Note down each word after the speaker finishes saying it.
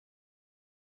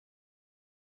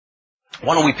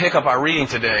Why don't we pick up our reading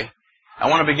today? I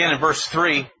want to begin in verse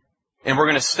 3, and we're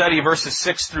going to study verses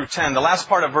 6 through 10, the last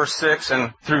part of verse 6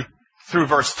 and through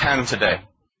verse 10 today.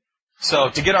 So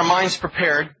to get our minds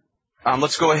prepared,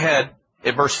 let's go ahead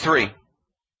at verse 3. It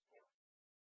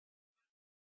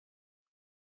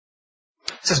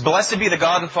says, "Blessed be the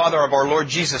God and Father of our Lord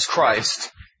Jesus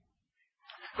Christ,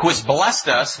 who has blessed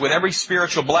us with every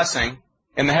spiritual blessing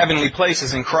in the heavenly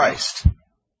places in Christ,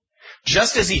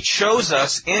 just as He chose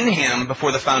us in Him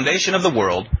before the foundation of the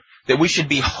world, that we should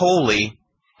be holy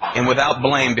and without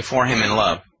blame before Him in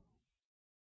love,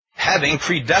 having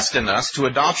predestined us to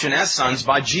adoption as sons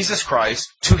by Jesus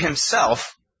Christ to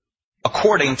Himself,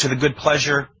 according to the good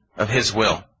pleasure of His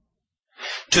will,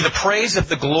 to the praise of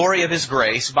the glory of His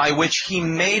grace, by which He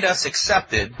made us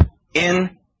accepted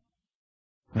in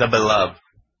the Beloved.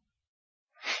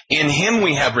 In Him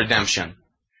we have redemption,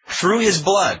 through His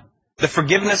blood, the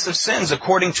forgiveness of sins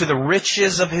according to the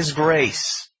riches of His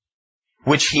grace,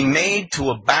 which He made to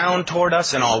abound toward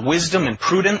us in all wisdom and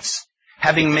prudence,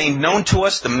 having made known to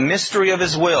us the mystery of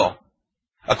His will,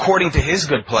 according to His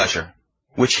good pleasure,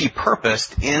 which He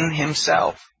purposed in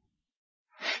Himself,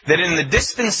 that in the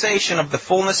dispensation of the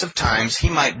fullness of times He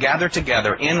might gather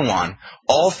together in one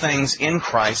all things in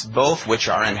Christ, both which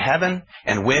are in heaven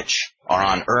and which are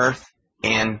on earth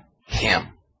in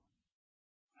Him."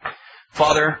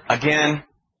 Father, again,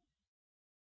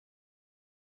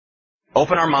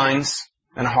 open our minds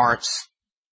and hearts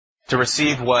to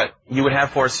receive what You would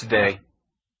have for us today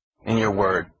in Your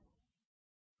Word.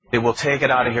 That we'll take it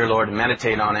out of here, Lord, and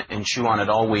meditate on it and chew on it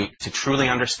all week to truly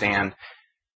understand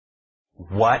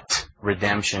what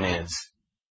redemption is.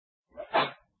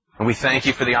 And we thank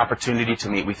You for the opportunity to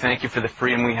meet. We thank You for the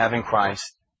freedom we have in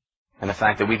Christ and the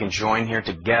fact that we can join here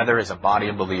together as a body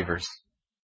of believers.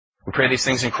 We pray these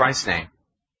things in Christ's name.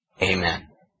 Amen.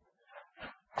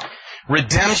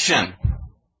 Redemption.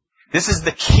 This is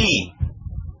the key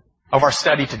of our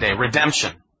study today.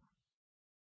 Redemption.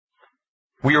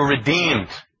 We are redeemed.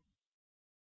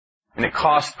 And it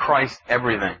cost Christ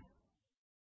everything.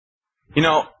 You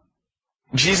know,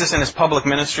 Jesus in His public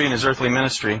ministry and His earthly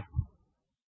ministry,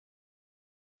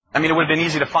 I mean, it would have been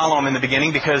easy to follow Him in the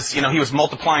beginning because, He was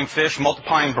multiplying fish,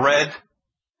 multiplying bread.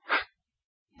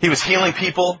 He was healing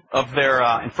people of their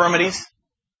infirmities.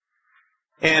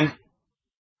 And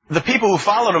the people who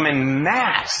followed Him in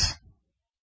mass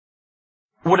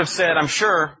would have said, I'm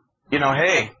sure,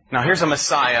 hey, now here's a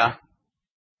Messiah.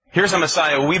 Here's a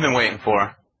Messiah we've been waiting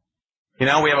for. We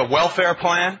have a welfare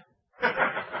plan.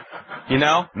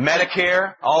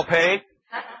 Medicare, all paid.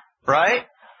 Right?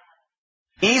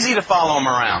 Easy to follow Him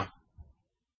around.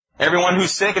 Everyone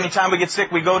who's sick, anytime we get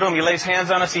sick, we go to Him, He lays hands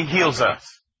on us, He heals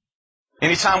us.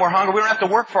 Anytime we're hungry, we don't have to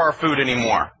work for our food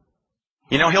anymore.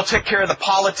 He'll take care of the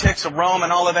politics of Rome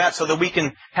and all of that so that we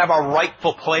can have our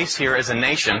rightful place here as a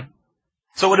nation.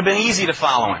 So it would have been easy to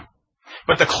follow Him.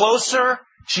 But the closer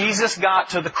Jesus got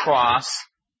to the cross,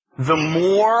 the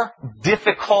more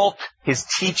difficult His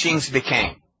teachings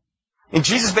became. And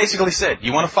Jesus basically said,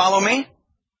 you want to follow me?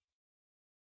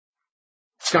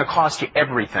 It's going to cost you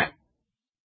everything.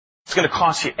 It's going to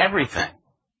cost you everything.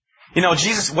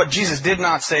 What Jesus did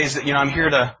not say is that, I'm here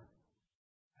to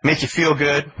make you feel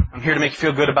good. I'm here to make you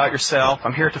feel good about yourself.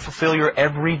 I'm here to fulfill your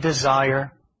every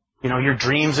desire, your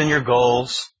dreams and your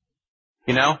goals.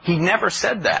 He never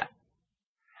said that.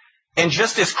 And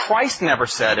just as Christ never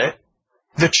said it,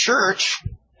 the church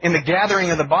in the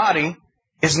gathering of the body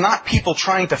is not people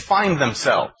trying to find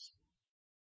themselves.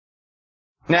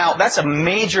 Now, that's a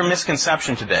major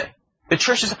misconception today. The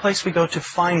church is a place we go to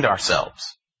find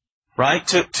ourselves, right?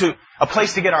 To a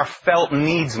place to get our felt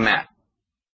needs met.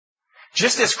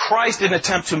 Just as Christ didn't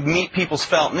attempt to meet people's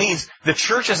felt needs, the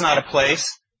church is not a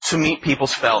place to meet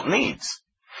people's felt needs.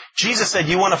 Jesus said,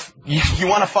 you want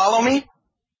to follow me?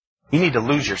 You need to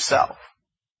lose yourself.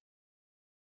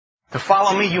 To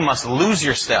follow me, you must lose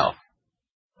yourself.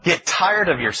 Get tired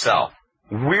of yourself,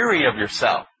 weary of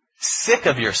yourself, sick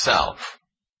of yourself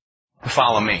to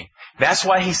follow me. That's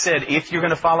why He said, if you're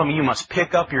going to follow me, you must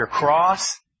pick up your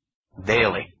cross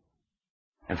daily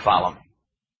and follow me.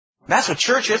 That's what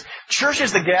church is. Church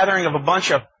is the gathering of a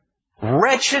bunch of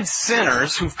wretched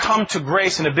sinners who've come to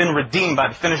grace and have been redeemed by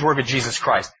the finished work of Jesus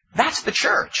Christ. That's the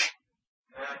church.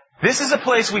 This is a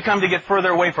place we come to get further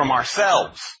away from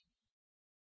ourselves.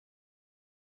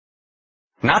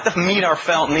 Not to meet our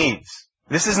felt needs.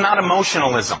 This is not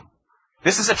emotionalism.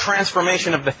 This is a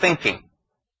transformation of the thinking.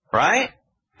 Right?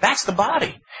 That's the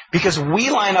body. Because we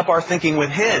line up our thinking with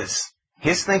His.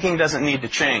 His thinking doesn't need to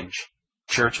change.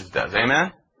 Churches does.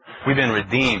 Amen? We've been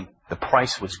redeemed. The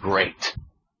price was great.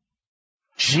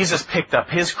 Jesus picked up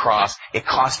His cross. It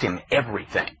cost Him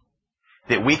everything.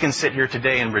 that we can sit here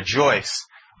today and rejoice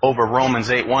over Romans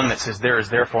 8:1 that says, there is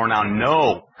therefore now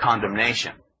no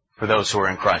condemnation for those who are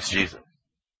in Christ Jesus.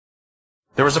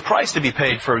 There was a price to be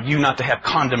paid for you not to have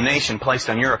condemnation placed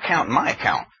on your account and my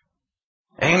account.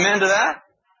 Amen to that?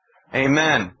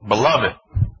 Amen, beloved.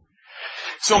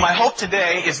 So my hope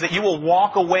today is that you will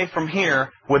walk away from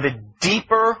here with a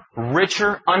deeper,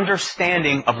 richer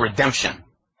understanding of redemption.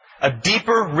 A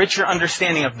deeper, richer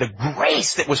understanding of the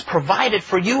grace that was provided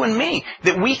for you and me,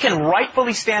 that we can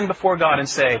rightfully stand before God and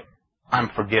say, I'm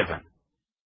forgiven.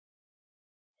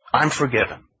 I'm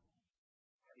forgiven.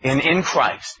 And in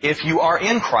Christ, if you are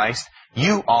in Christ,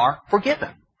 you are forgiven.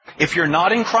 If you're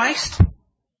not in Christ,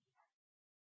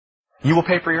 you will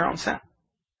pay for your own sin.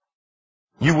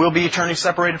 You will be eternally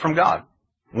separated from God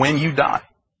when you die.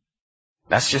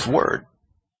 That's just word.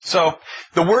 So,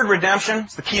 the word redemption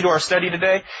is the key to our study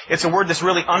today. It's a word that's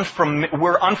really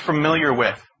we're unfamiliar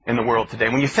with in the world today.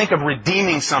 When you think of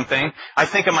redeeming something, I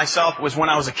think of myself was when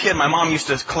I was a kid, my mom used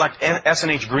to collect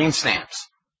S&H green stamps.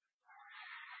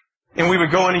 And we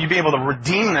would go in and you'd be able to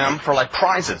redeem them for like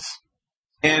prizes.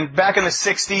 And back in the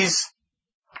 60s,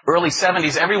 early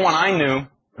 70s, everyone I knew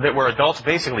that were adults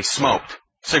basically smoked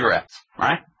cigarettes,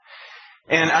 right?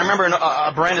 And I remember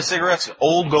a brand of cigarettes,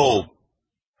 Old Gold,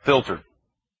 filtered.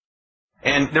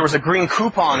 And there was a green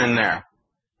coupon in there.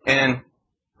 And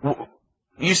you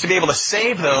used to be able to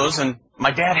save those, and my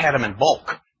dad had them in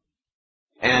bulk.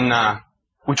 And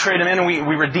we traded them in and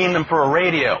we redeemed them for a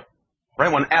radio,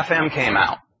 right when FM came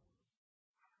out.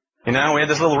 You know, we had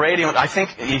this little radio. I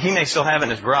think he may still have it in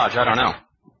his garage. I don't know.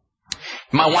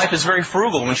 My wife is very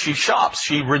frugal when she shops.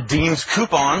 She redeems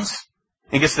coupons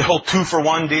and gets the whole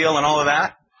 2-for-1 deal and all of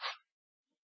that.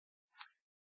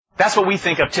 That's what we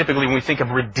think of typically when we think of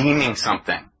redeeming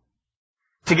something.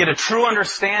 To get a true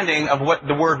understanding of what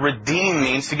the word redeem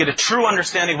means, to get a true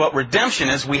understanding of what redemption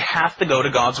is, we have to go to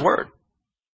God's Word.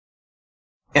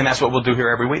 And that's what we'll do here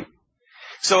every week.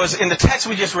 So as in the text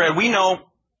we just read, we know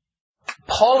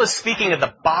Paul is speaking of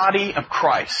the body of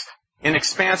Christ in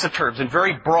expansive terms, in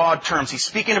very broad terms. He's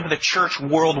speaking of the church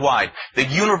worldwide, the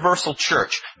universal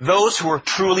church, those who are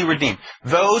truly redeemed,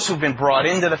 those who've been brought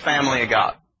into the family of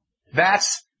God.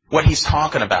 That's what he's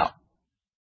talking about.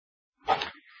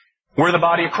 We're the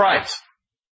body of Christ.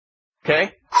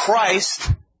 Okay? Christ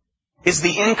is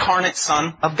the incarnate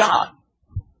Son of God.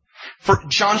 For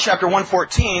John chapter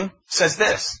 1:14 says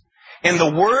this, and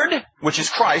the Word, which is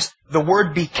Christ, the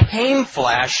Word became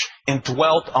flesh and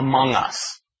dwelt among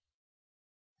us.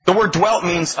 The word dwelt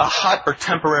means a hut or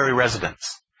temporary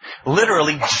residence.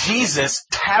 Literally, Jesus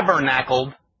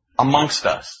tabernacled amongst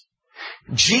us.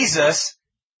 Jesus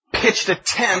pitched a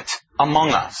tent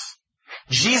among us.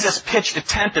 Jesus pitched a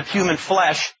tent of human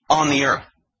flesh on the earth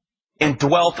and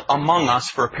dwelt among us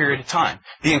for a period of time.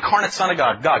 The incarnate Son of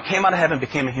God, God came out of heaven,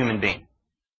 became a human being.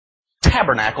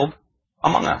 Tabernacled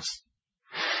among us.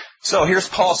 So here's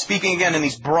Paul speaking again in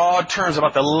these broad terms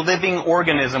about the living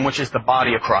organism, which is the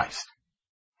body of Christ.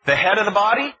 The head of the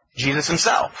body, Jesus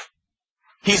himself.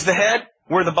 He's the head,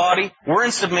 we're the body, we're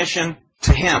in submission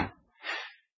to him.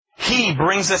 He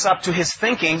brings us up to his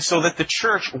thinking so that the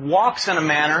church walks in a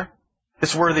manner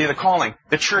that's worthy of the calling.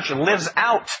 The church lives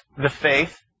out the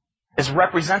faith as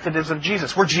representatives of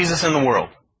Jesus. We're Jesus in the world.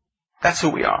 That's who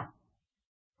we are.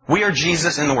 We are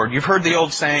Jesus in the world. You've heard the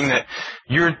old saying that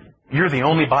you're the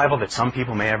only Bible that some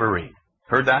people may ever read.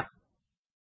 Heard that?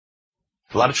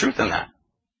 There's a lot of truth in that.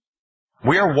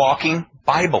 We are walking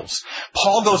Bibles.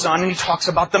 Paul goes on and he talks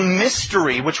about the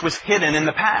mystery which was hidden in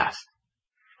the past.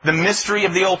 The mystery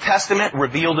of the Old Testament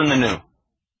revealed in the New.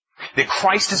 That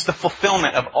Christ is the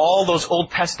fulfillment of all those Old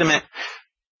Testament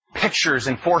pictures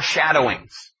and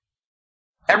foreshadowings.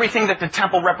 Everything that the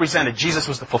temple represented, Jesus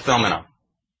was the fulfillment of.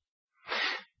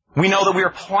 We know that we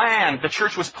are planned. The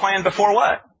church was planned before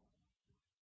what?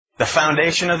 The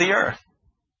foundation of the earth.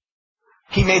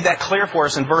 He made that clear for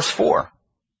us in verse 4.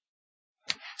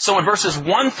 So in verses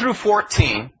 1 through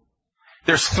 14,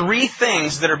 there's 3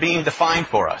 things that are being defined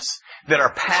for us that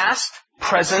are past,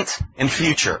 present, and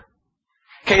future.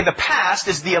 Okay, the past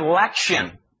is the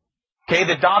election. Okay,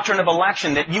 the doctrine of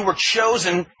election, that you were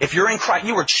chosen, if you're in Christ,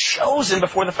 you were chosen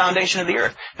before the foundation of the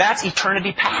earth. That's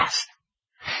eternity past.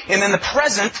 And then the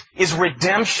present is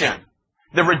redemption.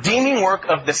 The redeeming work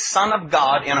of the Son of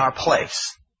God in our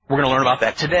place. We're going to learn about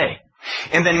that today.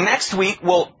 And then next week,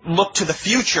 we'll look to the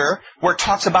future, where it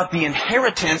talks about the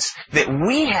inheritance that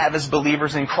we have as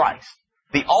believers in Christ.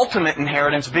 The ultimate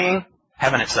inheritance being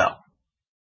heaven itself.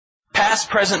 Past,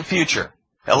 present, future.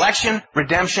 Election,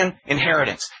 redemption,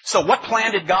 inheritance. So what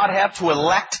plan did God have to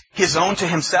elect his own to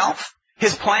himself?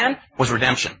 His plan was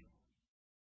redemption.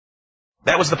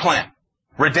 That was the plan.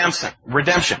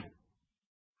 Redemption.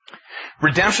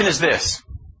 Redemption is this: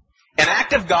 an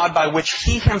act of God by which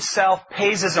He Himself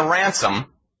pays as a ransom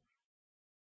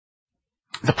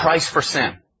the price for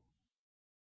sin.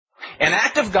 An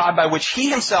act of God by which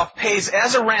He Himself pays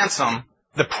as a ransom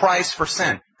the price for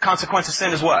sin. Consequence of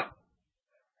sin is what?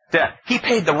 Death. He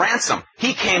paid the ransom.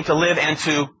 He came to live and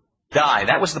to die.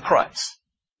 That was the price.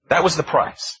 That was the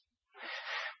price.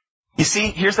 You see,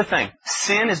 here's the thing.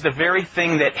 Sin is the very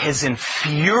thing that has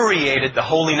infuriated the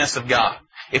holiness of God.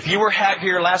 If you were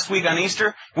here last week on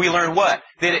Easter, we learned what?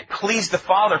 That it pleased the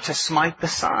Father to smite the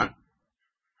Son.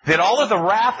 That all of the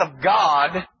wrath of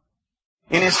God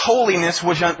in His holiness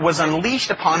was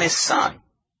unleashed upon His Son.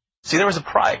 See, there was a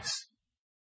price.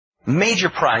 Major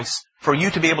price for you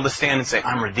to be able to stand and say,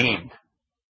 I'm redeemed.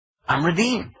 I'm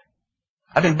redeemed.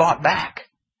 I've been bought back.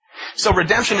 So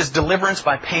redemption is deliverance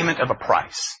by payment of a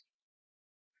price.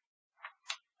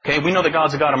 Okay, we know that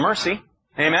God's a God of mercy.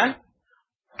 Amen?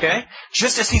 Okay?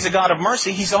 Just as He's a God of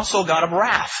mercy, He's also a God of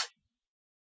wrath.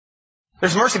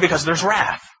 There's mercy because there's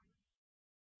wrath.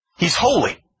 He's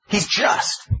holy. He's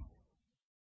just.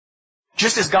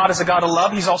 Just as God is a God of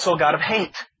love, He's also a God of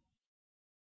hate.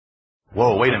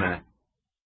 Whoa, wait a minute.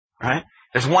 Right?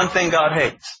 There's one thing God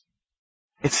hates.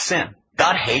 It's sin.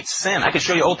 God hates sin. I could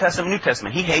show you Old Testament, New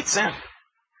Testament. He hates sin.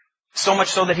 So much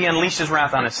so that He unleashed His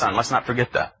wrath on His Son. Let's not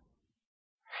forget that.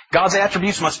 God's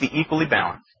attributes must be equally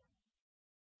balanced.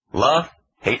 Love,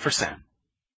 hate for sin.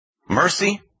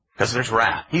 Mercy, because there's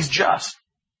wrath. He's just.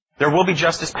 There will be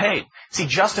justice paid. See,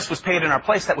 justice was paid in our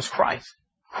place. That was Christ.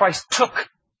 Christ took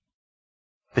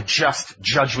the just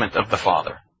judgment of the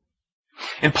Father.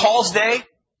 In Paul's day,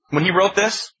 when he wrote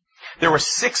this, there were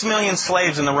 6 million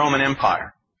slaves in the Roman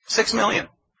Empire. 6 million.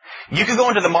 You could go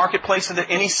into the marketplace of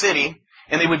any city,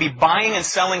 and they would be buying and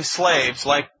selling slaves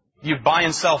like you buy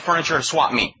and sell furniture at a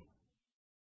swap meet.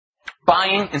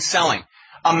 Buying and selling.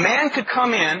 A man could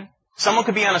come in, someone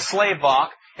could be on a slave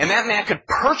block, and that man could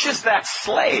purchase that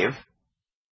slave,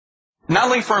 not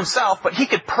only for himself, but he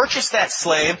could purchase that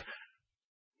slave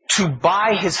to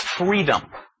buy his freedom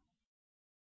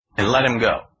and let him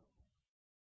go.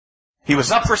 He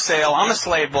was up for sale on the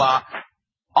slave block,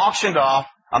 auctioned off.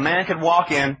 A man could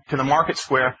walk in to the market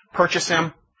square, purchase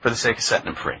him for the sake of setting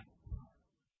him free.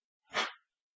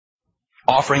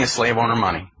 Offering a slave owner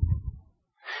money.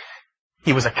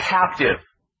 He was a captive.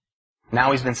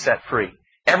 Now he's been set free.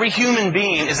 Every human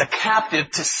being is a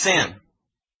captive to sin.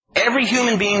 Every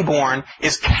human being born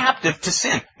is captive to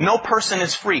sin. No person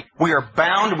is free. We are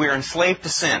bound, we are enslaved to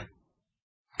sin.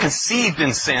 Conceived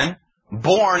in sin,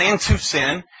 born into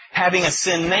sin, having a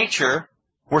sin nature,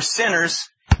 we're sinners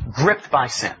gripped by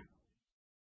sin.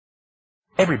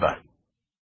 Everybody.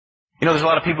 You know, there's a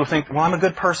lot of people who think, well, I'm a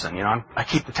good person. You know, I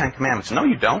keep the 10 Commandments. No,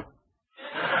 you don't.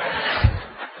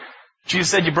 Jesus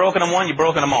said you've broken them one, you've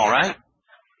broken them all, right?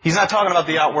 He's not talking about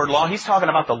the outward law. He's talking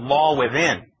about the law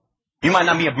within. You might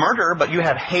not be a murderer, but you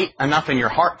have hate enough in your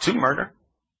heart to murder.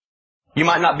 You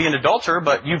might not be an adulterer,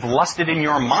 but you've lusted in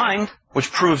your mind,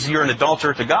 which proves you're an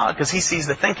adulterer to God, because He sees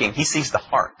the thinking. He sees the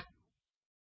heart.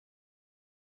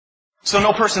 So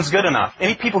no person's good enough.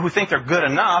 Any people who think they're good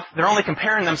enough, they're only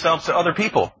comparing themselves to other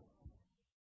people.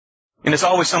 And it's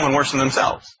always someone worse than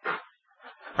themselves.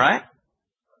 Right?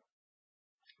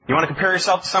 You want to compare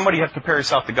yourself to somebody, you have to compare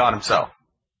yourself to God Himself.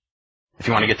 If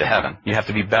you want to get to heaven, you have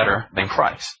to be better than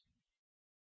Christ.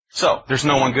 So, there's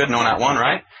no one good, no, not one,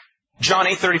 right? John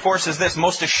 8:34 says this,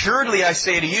 most assuredly I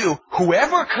say to you,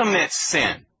 whoever commits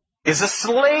sin is a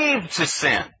slave to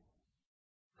sin.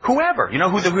 Whoever. You know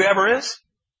who the whoever is?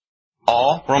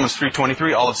 All. Romans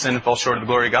 3:23, all have sinned and fall short of the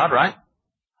glory of God, right?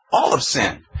 All have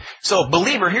sinned. So,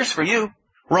 believer, here's for you.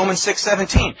 Romans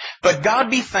 6:17. But God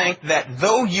be thanked that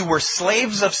though you were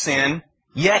slaves of sin,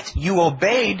 yet you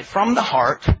obeyed from the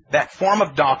heart that form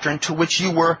of doctrine to which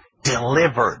you were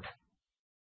delivered.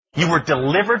 You were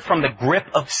delivered from the grip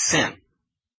of sin.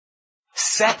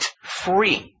 Set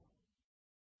free.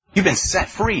 You've been set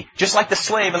free. Just like the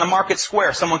slave in the market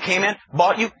square. Someone came in,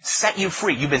 bought you, set you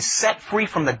free. You've been set free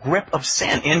from the grip of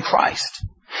sin in Christ.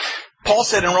 Paul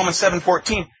said in Romans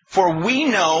 7:14, for we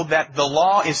know that the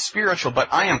law is spiritual, but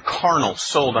I am carnal,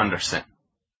 sold under sin.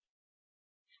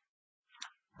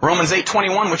 Romans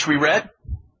 8:21, which we read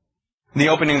in the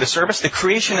opening of the service, the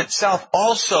creation itself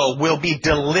also will be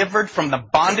delivered from the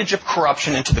bondage of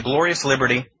corruption into the glorious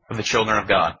liberty of the children of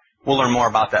God. We'll learn more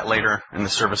about that later in the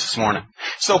service this morning.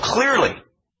 So clearly,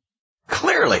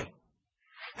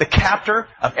 the captor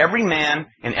of every man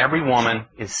and every woman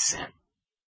is sin.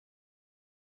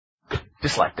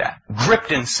 Just like that.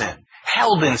 Gripped in sin.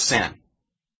 Held in sin.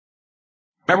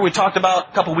 Remember we talked about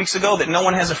a couple weeks ago that no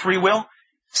one has a free will?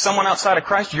 Someone outside of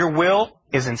Christ, your will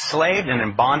is enslaved and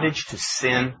in bondage to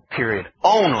sin, period.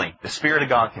 Only the Spirit of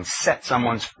God can set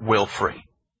someone's will free.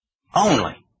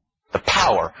 Only the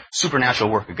power, supernatural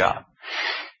work of God.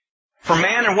 For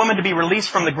man and woman to be released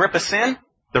from the grip of sin,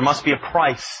 there must be a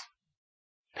price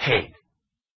paid.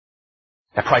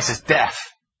 That price is death.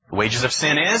 The wages of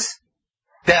sin is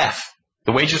death.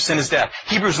 The wages of sin is death.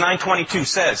 Hebrews 9:22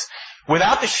 says,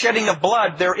 without the shedding of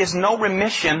blood, there is no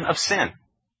remission of sin.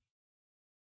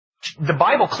 The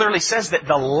Bible clearly says that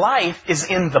the life is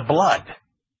in the blood.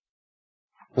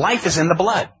 Life is in the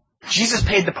blood. Jesus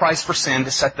paid the price for sin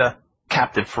to set the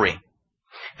captive free.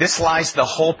 This lies the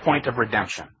whole point of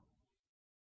redemption.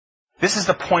 This is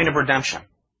the point of redemption.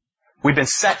 We've been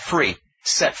set free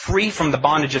from the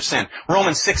bondage of sin.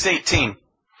 Romans 6:18.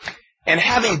 And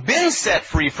having been set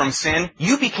free from sin,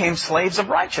 you became slaves of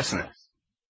righteousness.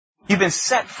 You've been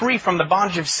set free from the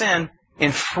bondage of sin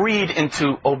and freed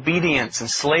into obedience and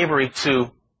slavery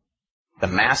to the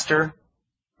Master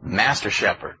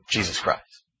Shepherd, Jesus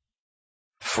Christ.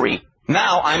 Free.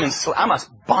 Now I'm a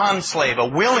bond slave, a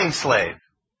willing slave.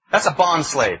 That's a bond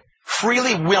slave.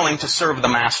 Freely willing to serve the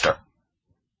Master.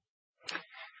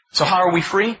 So how are we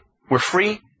free? We're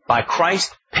free by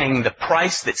Christ paying the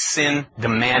price that sin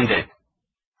demanded.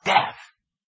 Death.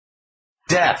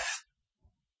 Death.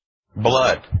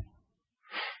 Blood.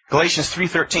 Galatians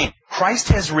 3:13. Christ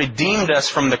has redeemed us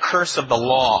from the curse of the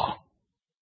law,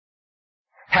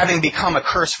 having become a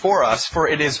curse for us, for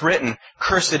it is written,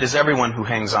 cursed is everyone who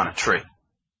hangs on a tree.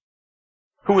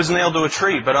 Who was nailed to a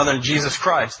tree but other than Jesus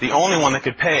Christ, the only one that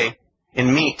could pay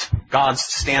and meet God's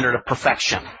standard of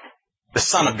perfection, the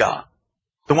Son of God,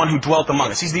 the one who dwelt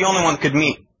among us. He's the only one that could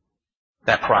meet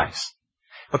that price.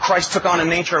 But Christ took on a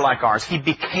nature like ours. He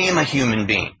became a human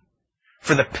being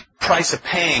for the price of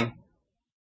paying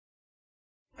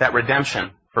that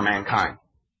redemption for mankind.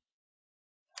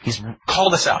 He's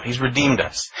called us out. He's redeemed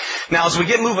us. Now, as we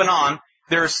get moving on,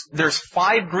 there's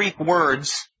 5 Greek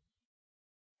words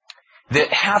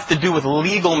that have to do with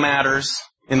legal matters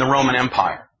in the Roman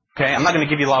Empire. Okay? I'm not going to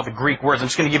give you a lot of the Greek words. I'm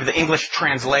just going to give you the English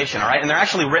translation, all right? And they're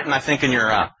actually written, I think, in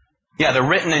your, they're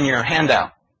written in your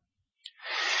handout.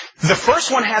 The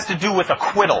first one has to do with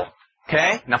acquittal.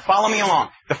 Okay? Now follow me along.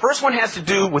 The first one has to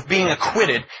do with being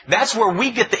acquitted. That's where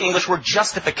we get the English word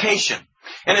justification.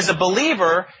 And as a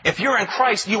believer, if you're in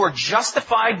Christ, you are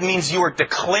justified, means you are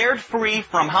declared free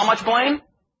from how much blame?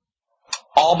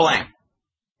 All blame.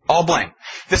 All blame.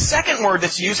 The second word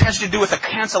that's used has to do with a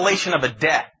cancellation of a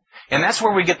debt. And that's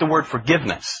where we get the word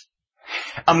forgiveness.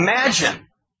 Imagine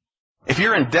if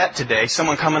you're in debt today,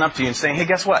 someone coming up to you and saying, hey,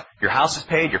 guess what? Your house is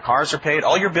paid, your cars are paid,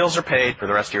 all your bills are paid for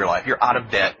the rest of your life. You're out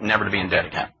of debt, never to be in debt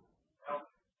again.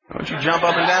 Don't you jump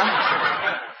up and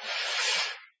down?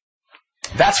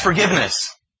 That's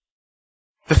forgiveness.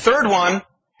 The third one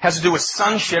has to do with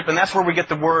sonship, and that's where we get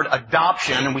the word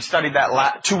adoption, and we studied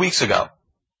that 2 weeks ago.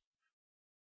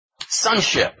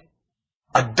 Sonship.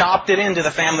 Adopted into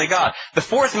the family of God. The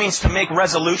fourth means to make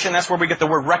resolution. That's where we get the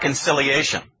word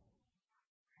reconciliation.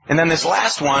 And then this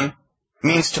last one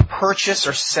means to purchase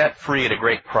or set free at a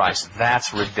great price.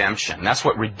 That's redemption. That's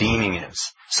what redeeming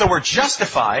is. So we're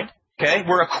justified, okay?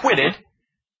 We're acquitted,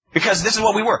 because this is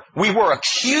what we were. We were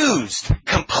accused,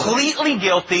 completely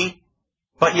guilty,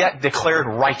 but yet declared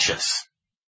righteous.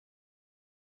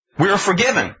 We are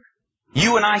forgiven.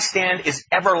 You and I stand as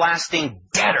everlasting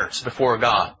debtors before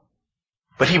God.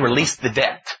 But He released the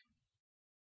debt.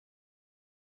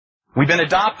 We've been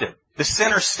adopted. The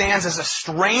sinner stands as a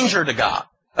stranger to God,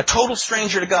 a total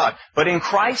stranger to God. But in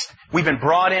Christ, we've been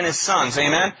brought in as sons.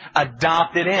 Amen?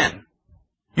 Adopted in.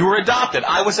 You were adopted.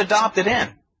 I was adopted in.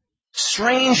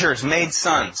 Strangers made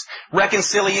sons.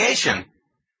 Reconciliation.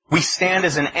 We stand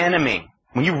as an enemy.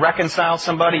 When you reconcile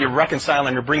somebody, you're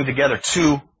reconciling, you're bringing together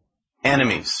two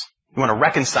enemies. You want to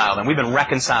reconcile them. We've been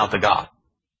reconciled to God.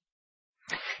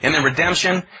 And then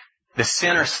redemption, the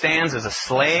sinner stands as a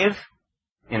slave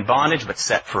in bondage, but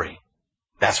set free.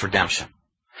 That's redemption.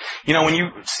 You know, when you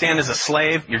stand as a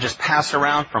slave, you're just passed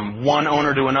around from one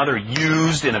owner to another,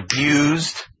 used and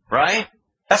abused, right?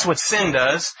 That's what sin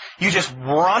does. You just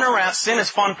run around. Sin is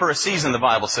fun for a season, the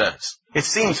Bible says. It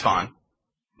seems fun.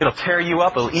 It'll tear you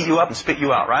up, it'll eat you up and spit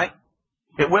you out, right?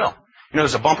 It will. You know,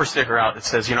 there's a bumper sticker out that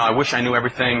says, I wish I knew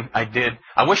everything I did.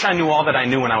 I wish I knew all that I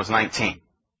knew when I was 19.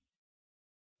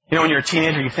 You know, when you're a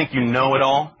teenager, you think you know it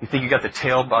all. You think you got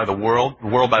the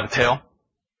world by the tail.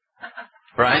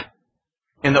 Right?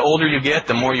 And the older you get,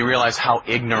 the more you realize how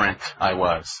ignorant I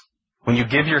was. When you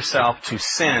give yourself to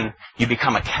sin, you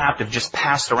become a captive, just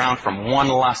passed around from one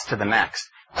lust to the next.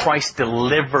 Christ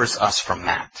delivers us from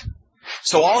that.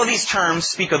 So all of these terms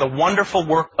speak of the wonderful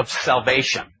work of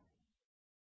salvation.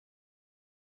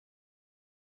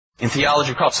 In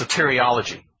theology, we call it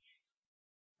soteriology.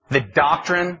 The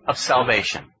doctrine of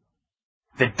salvation.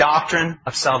 The doctrine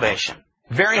of salvation.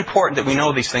 Very important that we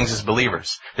know these things as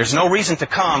believers. There's no reason to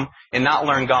come and not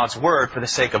learn God's Word for the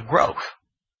sake of growth.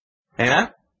 Amen?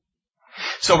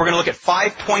 So we're going to look at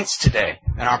 5 points today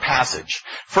in our passage.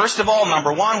 First of all,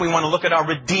 number 1, we want to look at our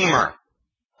Redeemer.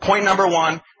 Point number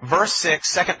 1, verse 6,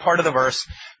 second part of the verse,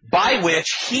 by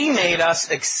which He made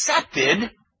us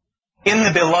accepted in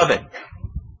the Beloved.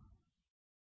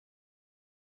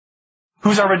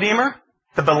 Who's our Redeemer?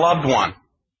 The Beloved One.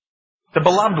 The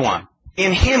Beloved One.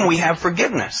 In Him we have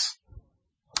forgiveness.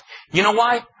 You know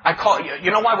why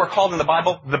we're called in the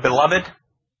Bible the Beloved?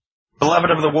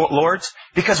 Beloved of the Lord's?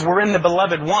 Because we're in the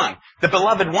Beloved One. The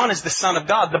Beloved One is the Son of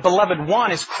God. The Beloved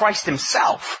One is Christ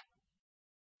Himself.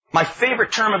 My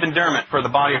favorite term of endearment for the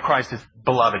body of Christ is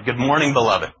beloved. Good morning,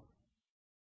 beloved.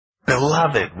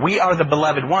 Beloved. We are the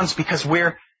beloved ones because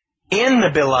we're in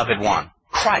the Beloved One,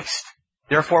 Christ.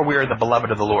 Therefore, we are the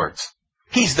beloved of the Lord's.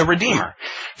 He's the Redeemer.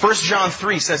 1 John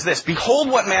 3 says this, Behold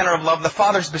what manner of love the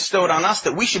Father's bestowed on us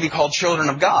that we should be called children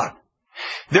of God.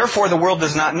 Therefore the world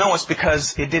does not know us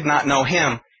because it did not know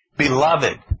Him.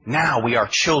 Beloved, now we are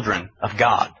children of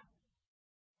God.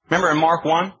 Remember in Mark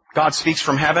 1, God speaks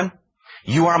from heaven.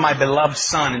 You are my beloved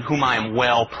Son in whom I am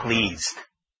well pleased.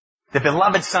 The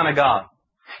beloved Son of God.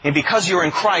 And because you're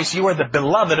in Christ, you are the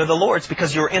beloved of the Lord's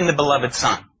because you're in the beloved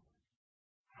Son.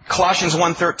 Colossians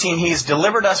 1:13, He has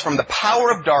delivered us from the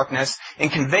power of darkness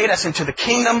and conveyed us into the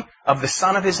kingdom of the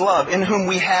Son of His love, in whom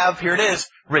we have, here it is,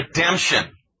 redemption.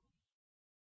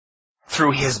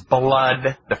 Through His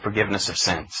blood, the forgiveness of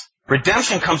sins.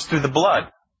 Redemption comes through the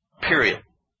blood, period.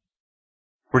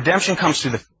 Redemption comes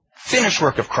through the finished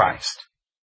work of Christ.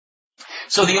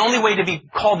 So the only way to be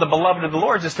called the beloved of the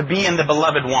Lord is to be in the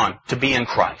Beloved One, to be in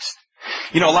Christ.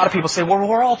 You know, a lot of people say, well,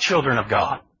 we're all children of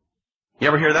God. You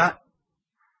ever hear that?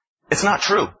 It's not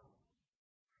true.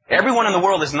 Everyone in the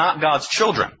world is not God's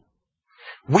children.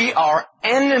 We are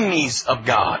enemies of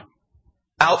God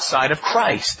outside of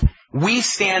Christ. We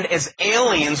stand as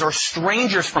aliens or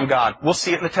strangers from God. We'll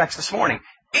see it in the text this morning.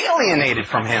 Alienated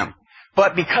from Him.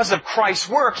 But because of Christ's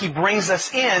work, He brings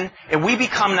us in, and we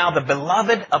become now the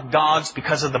beloved of God's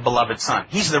because of the beloved Son.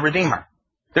 He's the Redeemer.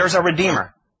 There's our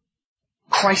Redeemer.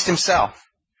 Christ Himself.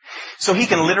 So He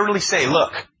can literally say,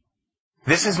 look,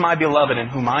 this is my beloved in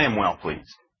whom I am well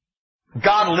pleased.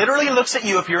 God literally looks at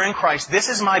you if you're in Christ. This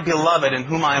is my beloved in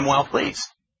whom I am well pleased.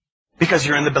 Because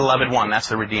you're in the Beloved One. That's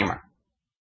the Redeemer.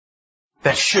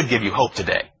 That should give you hope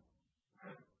today.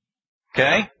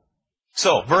 Okay?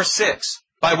 So, verse 6.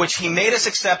 By which He made us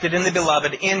accepted in the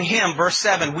Beloved. In Him, verse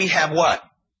 7, we have what?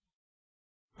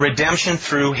 Redemption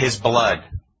through His blood.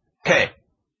 Okay.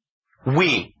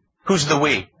 We. Who's the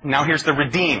we? Now here's the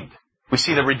redeemed. We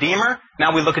see the Redeemer.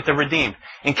 Now we look at the redeemed.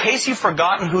 In case you've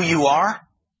forgotten who you are,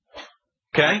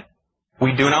 okay,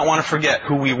 we do not want to forget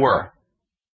who we were.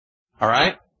 All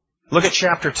right? Look at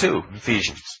chapter 2 of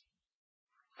Ephesians.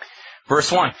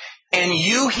 Verse 1. And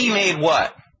you He made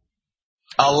what?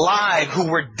 Alive, who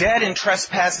were dead in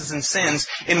trespasses and sins,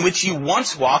 in which you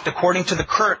once walked according to the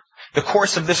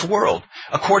course of this world,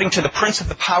 according to the prince of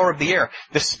the power of the air,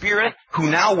 the Spirit who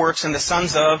now works in the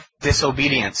sons of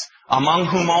disobedience, among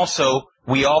whom also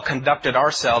we all conducted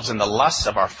ourselves in the lusts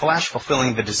of our flesh,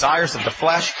 fulfilling the desires of the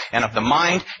flesh and of the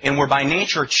mind, and were by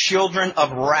nature children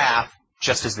of wrath,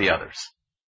 just as the others.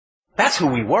 That's who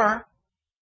we were.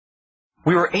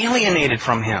 We were alienated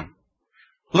from Him.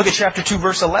 Look at chapter 2,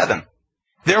 verse 11.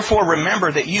 Therefore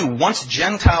remember that you, once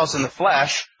Gentiles in the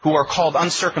flesh, who are called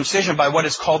uncircumcision by what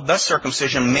is called the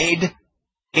circumcision made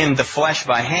in the flesh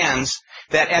by hands,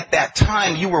 that at that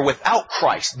time you were without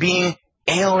Christ, being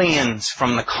aliens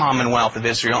from the commonwealth of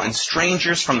Israel and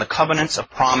strangers from the covenants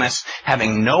of promise,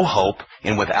 having no hope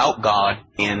and without God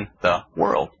in the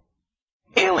world.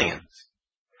 Aliens.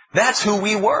 That's who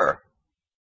we were.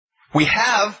 We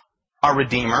have our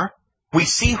Redeemer. We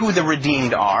see who the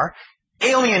redeemed are.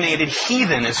 Alienated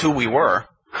heathen is who we were.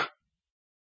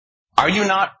 Are you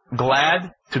not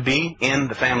glad to be in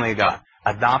the family of God?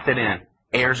 Adopted in,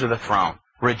 heirs of the throne.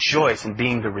 Rejoice in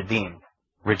being the redeemed.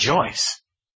 Rejoice.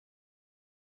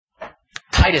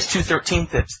 Titus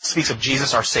 2:13 that speaks of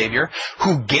Jesus our Savior,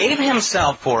 who gave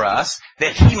Himself for us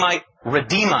that He might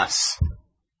redeem us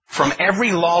from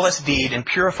every lawless deed and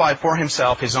purify for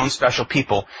Himself His own special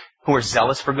people who are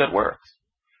zealous for good works.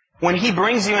 When He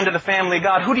brings you into the family of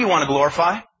God, who do you want to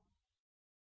glorify?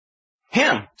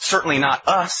 Him. Certainly not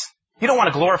us. You don't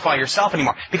want to glorify yourself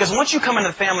anymore. Because once you come into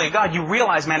the family of God, you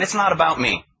realize, man, it's not about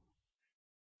me.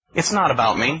 It's not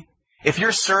about me. If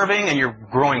you're serving and you're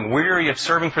growing weary of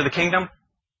serving for the kingdom,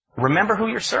 remember who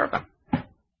you're serving.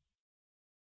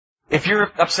 If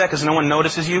you're upset because no one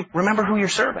notices you, remember who you're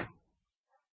serving.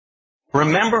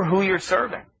 Remember who you're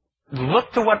serving.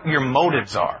 Look to what your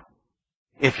motives are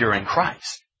if you're in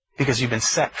Christ, because you've been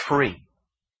set free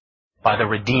by the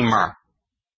Redeemer.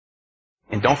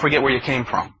 And don't forget where you came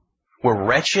from. We're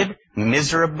wretched,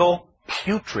 miserable,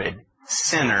 putrid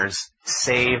sinners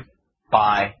saved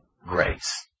by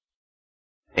grace.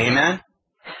 Amen?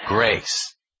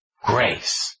 Grace.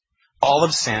 Grace. All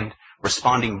have sinned,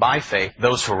 responding by faith,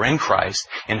 those who are in Christ,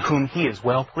 in whom He is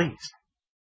well pleased.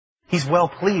 He's well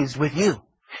pleased with you,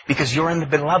 because you're in the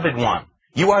beloved one.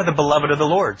 You are the beloved of the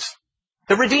Lord's.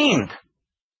 The redeemed.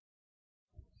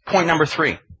 Point number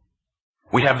 3.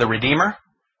 We have the Redeemer,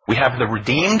 we have the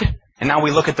redeemed, and now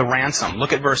we look at the ransom.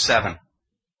 Look at verse 7.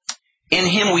 In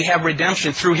Him we have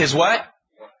redemption through His what?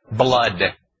 Blood.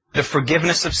 The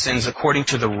forgiveness of sins according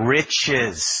to the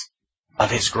riches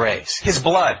of His grace. His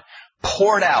blood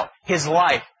poured out. His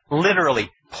life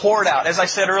literally poured out. As I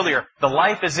said earlier, the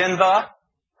life is in the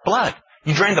blood.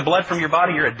 You drain the blood from your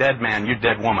body, you're a dead man, you're a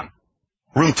dead woman.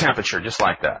 Room temperature, just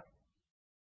like that.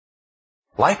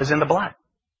 Life is in the blood.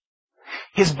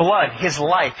 His blood, His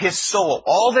life, His soul,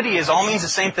 all that He is, all means the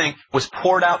same thing, was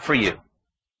poured out for you.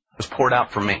 Was poured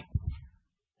out for me.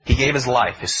 He gave His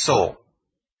life, His soul.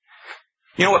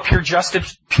 You know what pure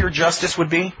justice would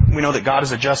be? We know that God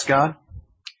is a just God.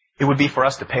 It would be for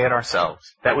us to pay it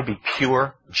ourselves. That would be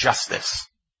pure justice.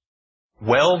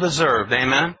 Well deserved,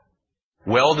 amen?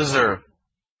 Well deserved.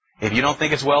 If you don't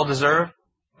think it's well deserved,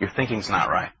 your thinking's not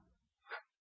right.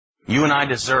 You and I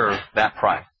deserve that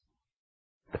price.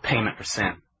 The payment for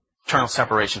sin. Eternal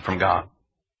separation from God.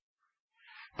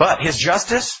 But His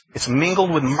justice, it's mingled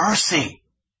with mercy.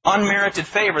 Unmerited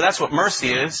favor. That's what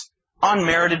mercy is.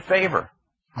 Unmerited favor.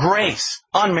 Grace.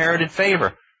 Unmerited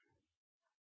favor.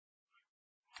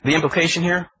 The implication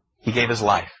here, He gave His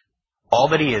life. All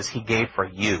that He is, He gave for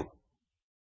you.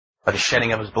 By the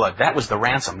shedding of His blood. That was the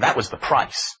ransom. That was the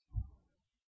price.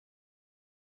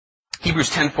 Hebrews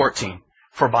 10:14.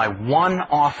 For by one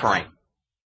offering,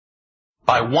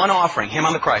 Him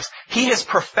on the Christ, He has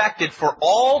perfected for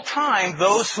all time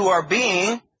those who are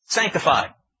being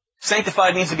sanctified.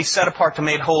 Sanctified means to be set apart, to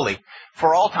made holy.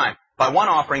 For all time. By one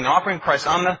offering, the offering of Christ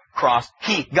on the cross,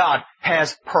 He, God,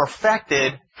 has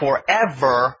perfected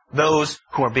forever those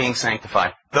who are being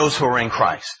sanctified. Those who are in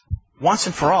Christ. Once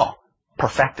and for all.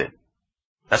 Perfected.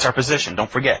 That's our position. Don't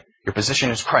forget. Your position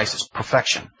is Christ is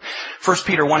perfection. 1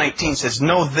 Peter 1:18 says,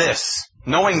 Know this,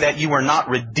 knowing that you are not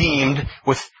redeemed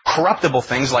with corruptible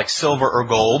things like silver or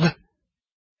gold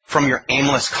from your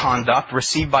aimless conduct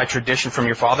received by tradition from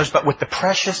your fathers, but with the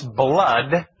precious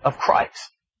blood of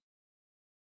Christ.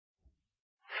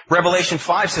 Revelation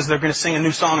 5 says they're going to sing a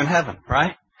new song in heaven,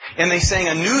 right? And they sang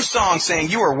a new song saying,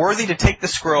 You are worthy to take the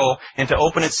scroll and to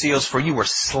open its seals, for you were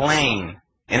slain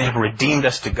and have redeemed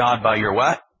us to God by your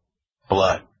what?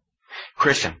 Blood.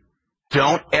 Christian,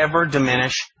 don't ever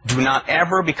diminish, do not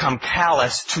ever become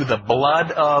callous to the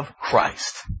blood of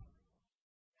Christ.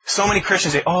 So many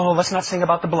Christians say, oh, let's not sing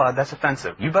about the blood, that's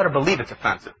offensive. You better believe it's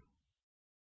offensive.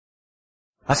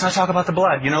 Let's not talk about the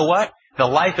blood. You know what? The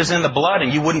life is in the blood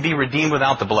and you wouldn't be redeemed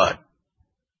without the blood.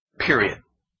 Period.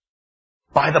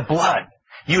 By the blood.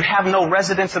 You'd have no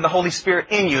residence of the Holy Spirit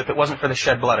in you if it wasn't for the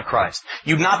shed blood of Christ.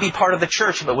 You'd not be part of the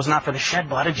church if it was not for the shed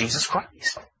blood of Jesus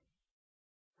Christ.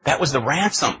 That was the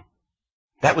ransom.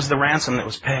 That was the ransom that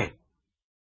was paid.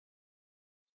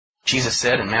 Jesus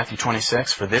said in Matthew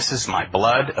 26, For this is my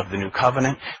blood of the new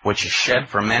covenant, which is shed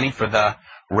for many for the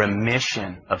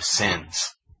remission of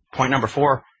sins. Point number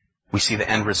 4, we see the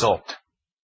end result.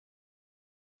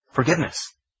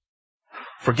 Forgiveness.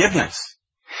 Forgiveness.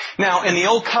 Now, in the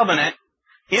Old Covenant,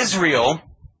 Israel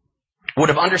would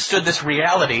have understood this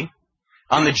reality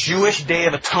on the Jewish Day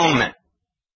of Atonement.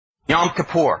 Yom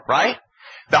Kippur, right?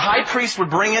 The high priest would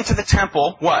bring into the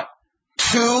temple, what?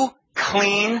 2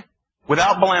 clean,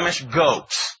 without blemish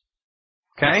goats.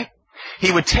 Okay?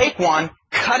 He would take one,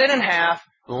 cut it in half,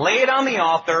 lay it on the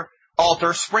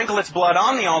altar, sprinkle its blood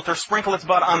on the altar, sprinkle its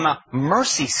blood on the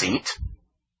mercy seat,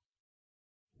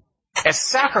 as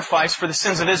sacrifice for the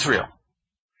sins of Israel.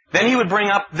 Then he would bring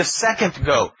up the second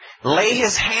goat, lay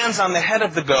his hands on the head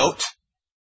of the goat,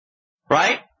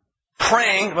 right?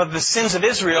 Praying of the sins of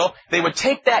Israel. They would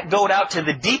take that goat out to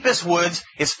the deepest woods,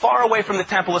 as far away from the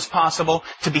temple as possible,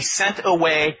 to be sent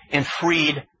away and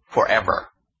freed forever.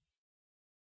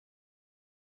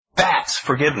 That's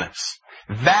forgiveness.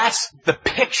 That's the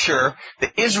picture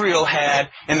that Israel had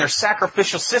in their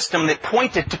sacrificial system that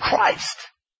pointed to Christ.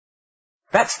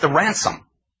 That's the ransom.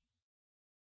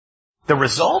 The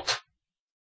result?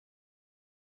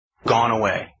 Gone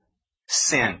away.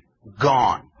 Sin,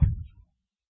 gone.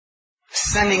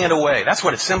 sending it away. That's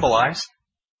what it symbolized.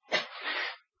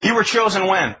 You were chosen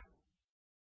when?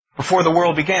 Before the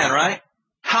world began, right?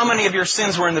 How many of your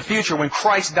sins were in the future when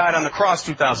Christ died on the cross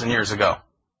 2,000 years ago?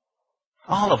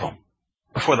 All of them.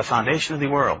 Before the foundation of the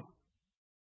world.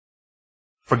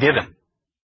 Forgiven.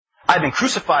 I've been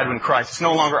crucified with Christ. It's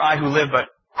no longer I who live, but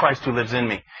Christ who lives in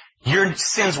me. Your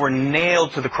sins were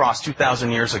nailed to the cross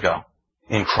 2,000 years ago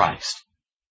in Christ.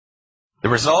 The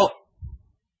result?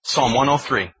 Psalm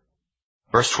 103,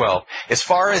 verse 12. As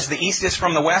far as the east is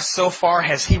from the west, so far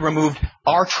has He removed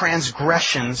our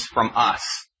transgressions from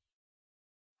us.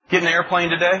 Get in an airplane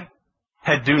today?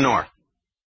 Head due north.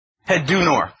 Head due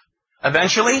north.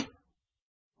 Eventually,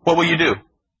 what will you do?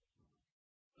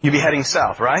 You'll be heading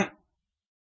south, right?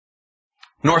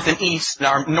 North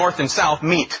and south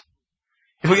meet.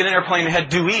 If we get an airplane and head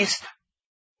due east,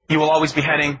 you will always be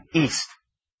heading east.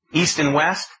 East and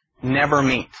west never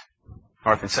meet.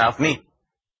 North and south meet.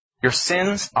 Your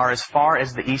sins are as far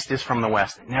as the east is from the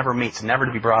west. It never meets, never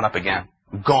to be brought up again.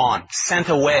 Gone. Sent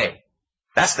away.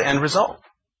 That's the end result.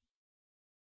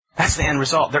 That's the end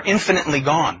result. They're infinitely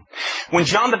gone. When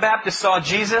John the Baptist saw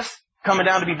Jesus coming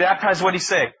down to be baptized, what did he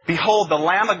say? Behold, the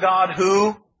Lamb of God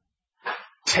who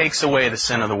takes away the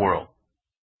sin of the world.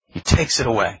 He takes it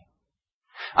away.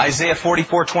 Isaiah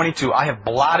 44:22, I have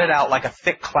blotted out like a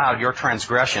thick cloud your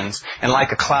transgressions, and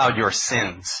like a cloud your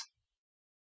sins.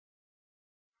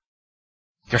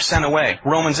 You're sent away.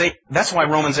 Romans 8, that's why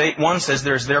Romans 8:1 says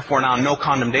there is therefore now no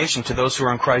condemnation to those who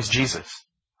are in Christ Jesus.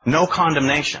 No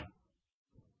condemnation.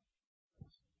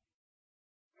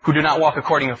 Who do not walk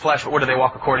according to the flesh, but what do they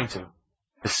walk according to?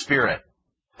 The Spirit.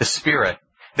 The Spirit.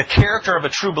 The character of a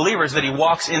true believer is that he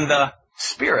walks in the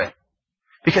Spirit.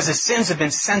 Because his sins have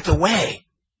been sent away.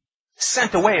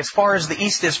 Sent away as far as the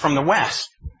east is from the west.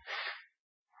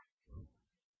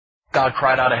 God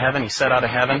cried out of heaven. He said out of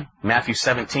heaven, Matthew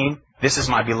 17, this is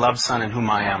my beloved Son in whom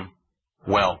I am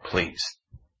well pleased.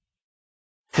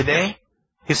 Today,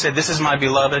 He said, this is my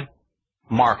beloved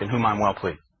Mark in whom I'm well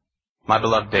pleased. My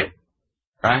beloved Dave.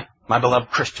 Right? My beloved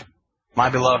Christian. My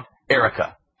beloved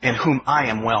Erica in whom I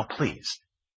am well pleased.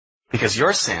 Because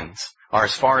your sins are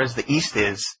as far as the east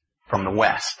is from the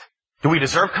west. Do we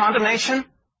deserve condemnation?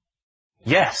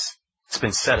 Yes. It's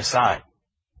been set aside.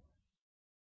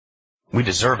 We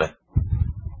deserve it.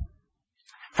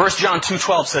 1 John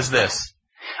 2:12 says this,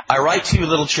 I write to you,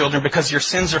 little children, because your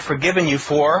sins are forgiven you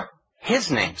for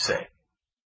His name's sake.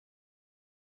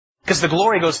 Because the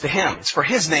glory goes to Him. It's for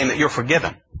His name that you're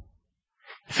forgiven.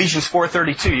 Ephesians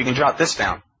 4:32, you can jot this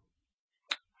down.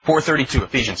 4:32,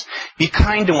 Ephesians. Be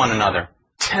kind to one another,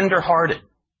 tender-hearted,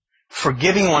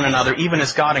 forgiving one another, even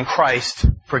as God in Christ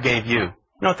forgave you.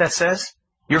 You know what that says?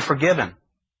 You're forgiven.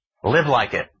 Live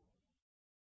like it.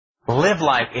 Live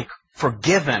like a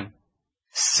forgiven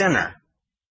sinner.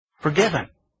 Forgiven.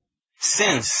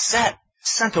 Sins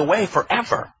sent away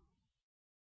forever.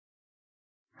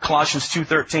 Colossians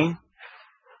 2:13.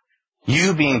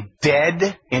 You being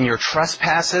dead in your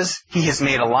trespasses, He has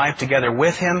made alive together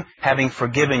with Him, having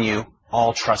forgiven you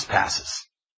all trespasses.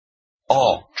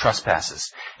 All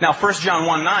trespasses. Now, 1 John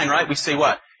 1:9, right? We say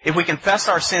what? If we confess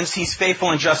our sins, He's faithful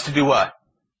and just to do what?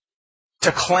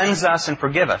 To cleanse us and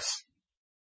forgive us.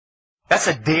 That's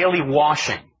a daily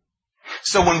washing.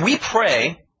 So when we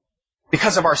pray,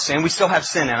 because of our sin, we still have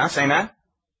sin in us, amen?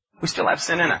 We still have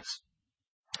sin in us.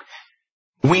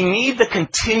 We need the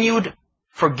continued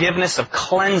forgiveness of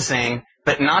cleansing,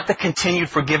 but not the continued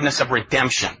forgiveness of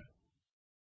redemption.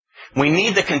 We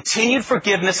need the continued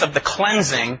forgiveness of the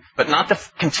cleansing, but not the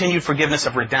continued forgiveness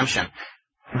of redemption.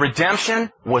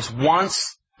 Redemption was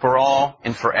once for all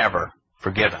and forever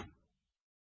forgiven.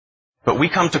 But we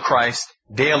come to Christ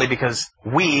daily because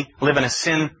we live in a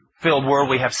sin-filled world.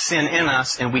 We have sin in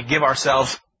us, and we give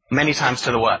ourselves many times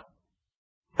to the what?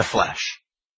 The flesh.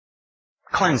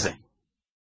 Cleansing.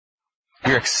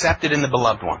 You're accepted in the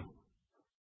beloved one.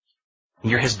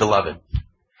 You're His beloved.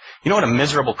 You know what a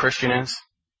miserable Christian is?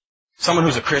 Someone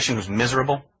who's a Christian who's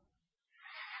miserable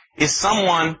is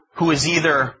someone who is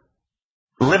either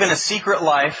living a secret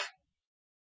life,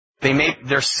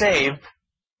 they're saved,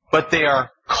 but they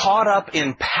are caught up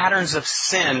in patterns of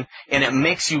sin, and it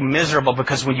makes you miserable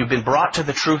because when you've been brought to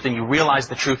the truth and you realize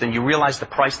the truth and you realize the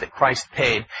price that Christ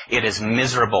paid, it is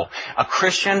miserable. A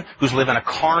Christian who's living a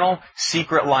carnal,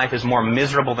 secret life is more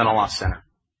miserable than a lost sinner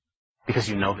because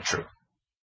you know the truth.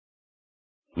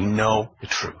 You know the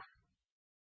truth.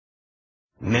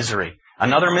 Misery.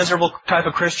 Another miserable type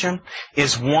of Christian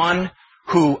is one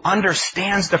who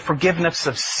understands the forgiveness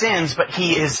of sins, but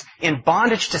he is in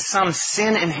bondage to some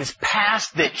sin in his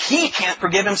past that he can't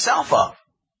forgive himself of.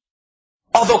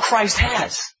 Although Christ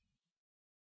has.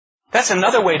 That's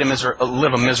another way to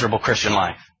live a miserable Christian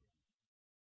life.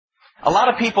 A lot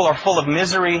of people are full of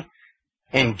misery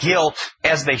and guilt,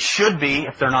 as they should be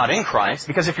if they're not in Christ,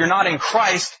 because if you're not in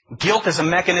Christ, guilt is a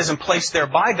mechanism placed there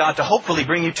by God to hopefully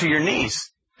bring you to your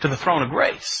knees, to the throne of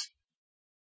grace.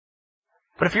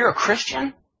 But if you're a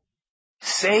Christian,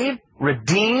 saved,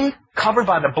 redeemed, covered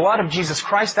by the blood of Jesus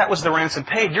Christ, that was the ransom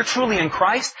paid. You're truly in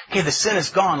Christ, okay, the sin is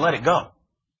gone, let it go.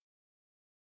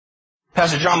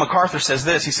 Pastor John MacArthur says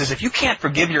this, he says, if you can't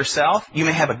forgive yourself, you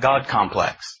may have a God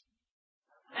complex.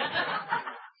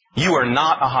 You are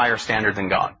not a higher standard than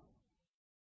God.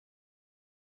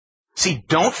 See,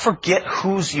 don't forget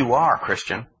whose you are,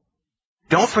 Christian.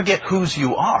 Don't forget whose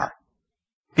you are.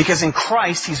 Because in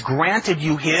Christ, He's granted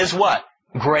you His what?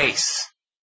 Grace.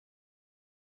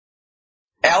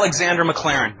 Alexander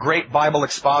Maclaren, great Bible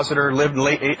expositor, lived in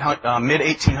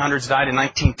mid-1800s, died in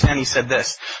 1910. He said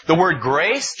this, the word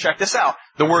grace, check this out,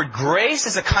 the word grace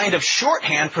is a kind of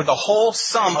shorthand for the whole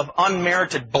sum of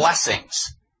unmerited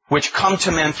blessings which come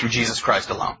to men through Jesus Christ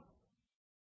alone.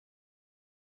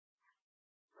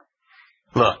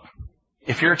 Look,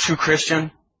 if you're a true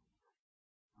Christian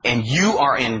and you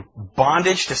are in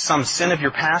bondage to some sin of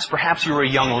your past, perhaps you were a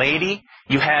young lady,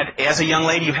 as a young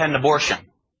lady you had an abortion.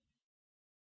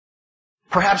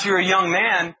 Perhaps you're a young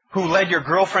man who led your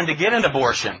girlfriend to get an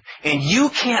abortion, and you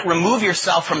can't remove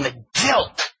yourself from the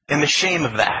guilt and the shame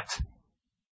of that.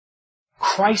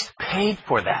 Christ paid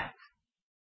for that.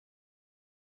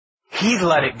 He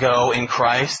let it go in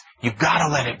Christ. You've got to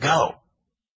let it go.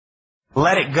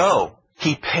 Let it go.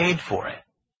 He paid for it.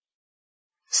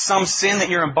 Some sin that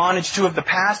you're in bondage to of the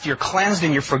past, you're cleansed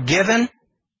and you're forgiven.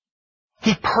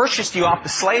 He purchased you off the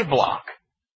slave block.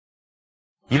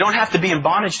 You don't have to be in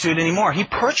bondage to it anymore. He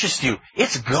purchased you.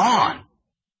 It's gone.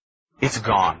 It's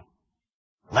gone.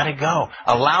 Let it go.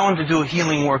 Allow Him to do a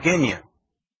healing work in you.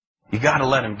 You got to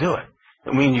let Him do it.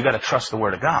 I mean, you got to trust the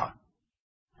Word of God.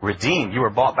 Redeemed. You were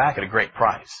bought back at a great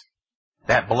price.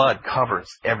 That blood covers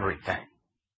everything.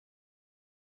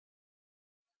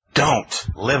 Don't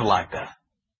live like that.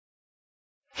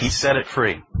 He set it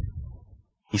free.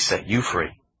 He set you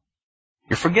free.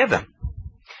 You're forgiven.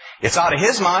 It's out of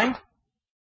His mind.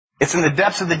 It's in the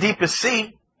depths of the deepest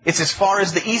sea. It's as far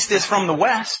as the east is from the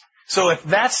west. So if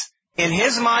that's in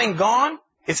His mind gone,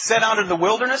 it's set out of the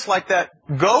wilderness like that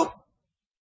goat,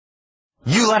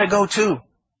 you let it go too.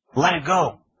 Let it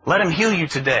go. Let Him heal you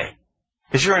today.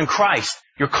 Because you're in Christ.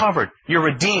 You're covered. You're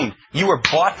redeemed. You were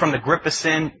bought from the grip of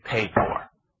sin, paid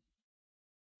for.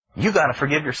 You got to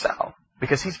forgive yourself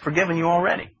because He's forgiven you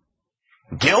already.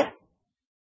 Guilt?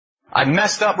 I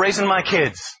messed up raising my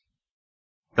kids.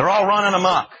 They're all running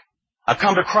amok. I've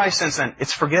come to Christ since then.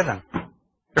 It's forgiven.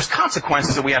 There's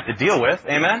consequences that we have to deal with.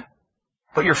 Amen?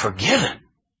 But you're forgiven.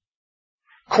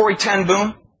 Corrie ten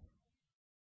Boom,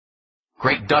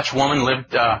 great Dutch woman,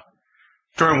 lived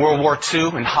during World War II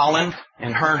in Holland,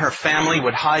 and her family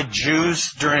would hide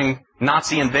Jews during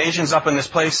Nazi invasions up in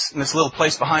this little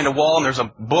place behind a wall, and there's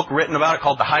a book written about it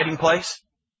called The Hiding Place.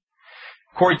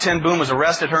 Corrie ten Boom was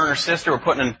arrested. Her and her sister were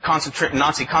put in a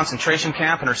Nazi concentration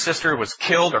camp, and her sister was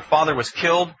killed. Her father was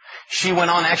killed. She went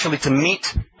on actually to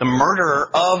meet the murderer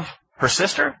of her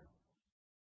sister.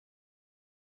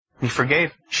 She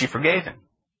forgave him.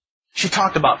 She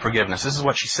talked about forgiveness. This is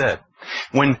what she said.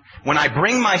 When I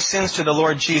bring my sins to the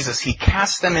Lord Jesus, He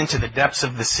casts them into the depths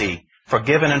of the sea,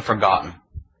 forgiven and forgotten.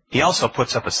 He also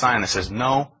puts up a sign that says,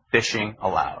 no fishing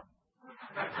allowed.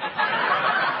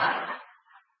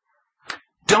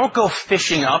 Don't go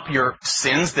fishing up your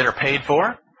sins that are paid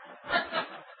for.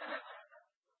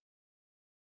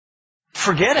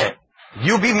 Forget it.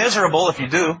 You'll be miserable if you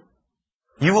do.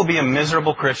 You will be a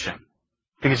miserable Christian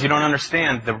because you don't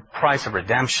understand the price of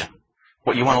redemption.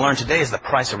 What you want to learn today is the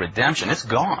price of redemption. It's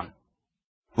gone.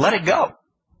 Let it go.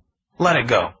 Let it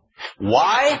go.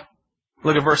 Why?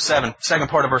 Look at verse 7, second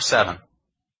part of verse 7.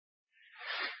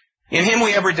 In Him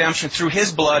we have redemption through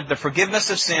His blood, the forgiveness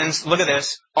of sins, look at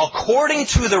this, according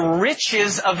to the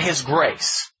riches of His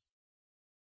grace.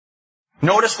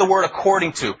 Notice the word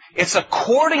according to. It's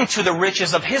according to the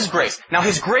riches of His grace. Now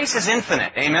His grace is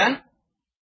infinite. Amen?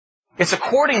 It's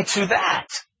according to that.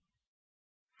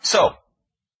 So,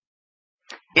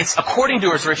 it's according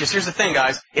to His riches. Here's the thing,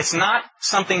 guys. It's not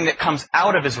something that comes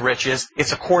out of His riches.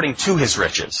 It's according to His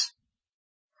riches.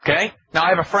 Okay? Now, I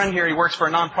have a friend here. He works for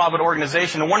a nonprofit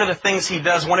organization. And one of the things he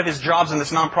does, one of his jobs in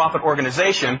this nonprofit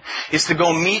organization, is to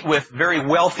go meet with very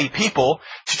wealthy people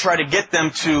to try to get them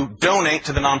to donate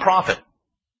to the nonprofit.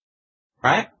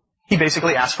 Right? He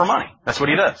basically asks for money. That's what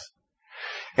he does.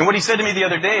 And what he said to me the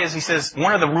other day is, he says,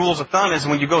 one of the rules of thumb is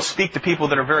when you go speak to people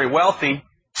that are very wealthy,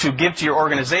 to give to your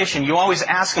organization, you always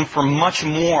ask them for much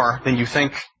more than you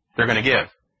think they're going to give.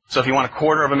 So if you want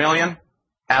 $250,000,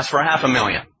 ask for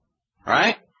 $500,000.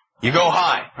 Right? You go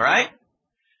high, right?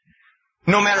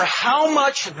 No matter how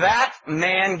much that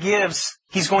man gives,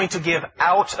 he's going to give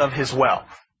out of his wealth.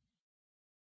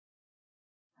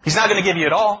 He's not going to give you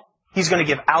it all. He's going to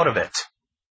give out of it.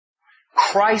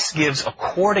 Christ gives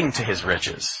according to his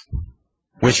riches,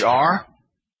 which are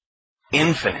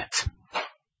infinite.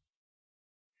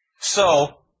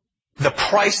 So, the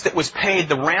price that was paid,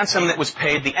 the ransom that was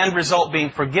paid, the end result being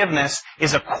forgiveness,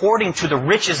 is according to the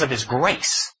riches of his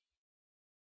grace.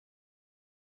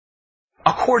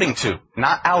 According to,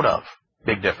 not out of.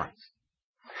 Big difference.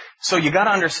 So you got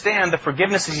to understand the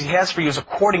forgiveness that he has for you is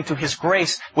according to his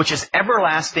grace, which is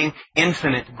everlasting,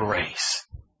 infinite grace.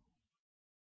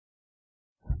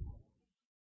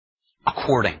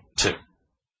 According to.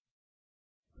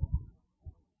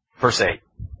 Verse 8.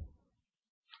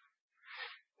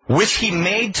 Which he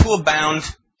made to abound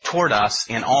toward us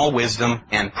in all wisdom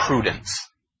and prudence.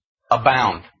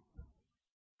 Abound.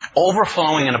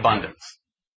 Overflowing in abundance.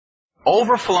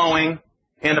 Overflowing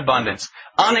in abundance.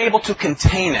 Unable to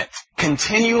contain it.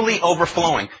 Continually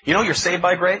overflowing. You know you're saved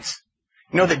by grace?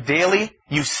 You know that daily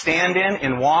you stand in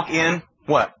and walk in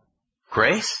what?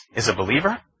 Grace? As a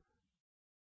believer?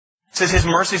 It says his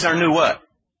mercies are new what?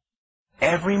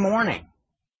 Every morning.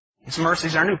 His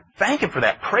mercies are new. Thank him for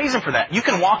that. Praise him for that. You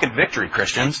can walk in victory,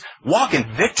 Christians. Walk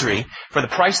in victory for the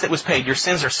price that was paid. Your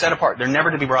sins are set apart. They're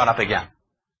never to be brought up again.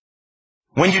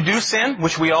 When you do sin,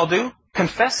 which we all do,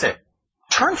 confess it.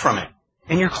 Turn from it.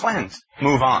 And you're cleansed.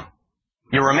 Move on.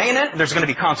 You remain in it, there's going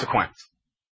to be consequence.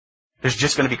 There's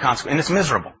just going to be consequence. And it's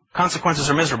miserable. Consequences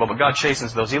are miserable, but God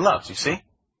chastens those he loves, you see?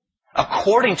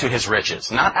 According to his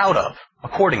riches, not out of.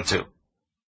 According to.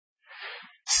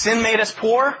 Sin made us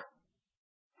poor.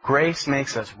 Grace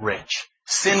makes us rich.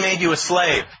 Sin made you a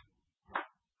slave.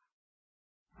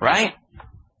 Right?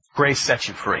 Grace sets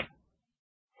you free.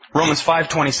 Romans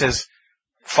 5:20 says,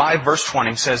 5 verse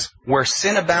 20 says, where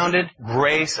sin abounded,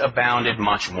 grace abounded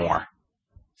much more.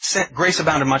 Grace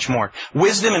abounded much more.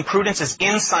 Wisdom and prudence is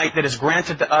insight that is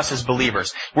granted to us as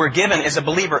believers. We're given, as a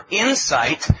believer,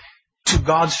 insight to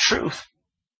God's truth.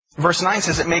 Verse 9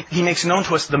 says he makes known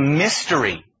to us the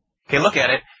mystery. Okay, look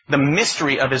at it. The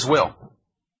mystery of his will.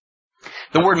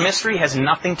 The word mystery has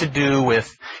nothing to do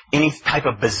with any type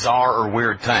of bizarre or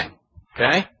weird thing.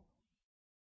 Okay?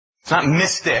 It's not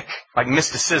mystic, like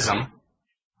mysticism.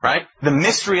 Right? The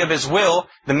mystery of his will,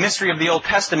 the mystery of the Old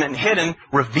Testament hidden,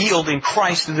 revealed in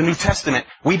Christ through the New Testament.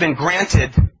 We've been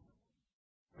granted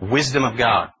wisdom of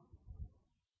God.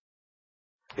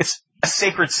 It's a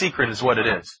sacred secret is what it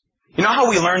is. You know how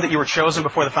we learned that you were chosen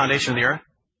before the foundation of the earth?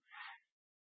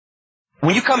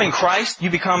 When you come in Christ,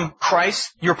 you become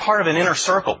Christ, you're part of an inner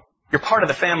circle. You're part of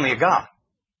the family of God.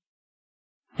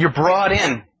 You're brought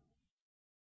in.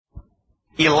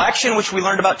 Election, which we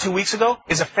learned about 2 weeks ago,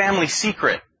 is a family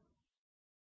secret.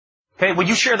 Okay, when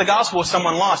you share the gospel with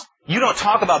someone lost, you don't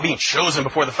talk about being chosen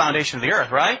before the foundation of the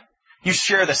earth, right? You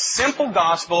share the simple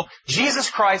gospel. Jesus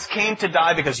Christ came to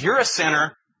die because you're a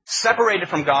sinner, separated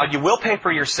from God. You will pay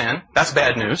for your sin. That's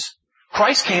bad news.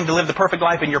 Christ came to live the perfect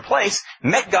life in your place,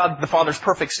 met God the Father's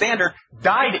perfect standard,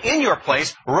 died in your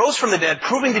place, rose from the dead,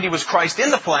 proving that he was Christ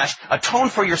in the flesh,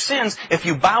 atoned for your sins. If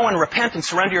you bow and repent and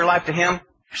surrender your life to him,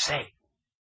 you're saved.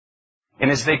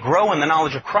 And as they grow in the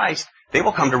knowledge of Christ, they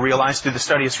will come to realize through the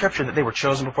study of Scripture that they were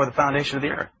chosen before the foundation of the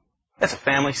earth. That's a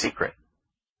family secret.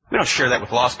 We don't share that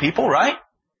with lost people, right?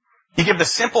 You give the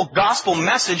simple gospel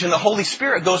message and the Holy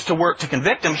Spirit goes to work to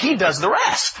convict them. He does the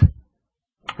rest.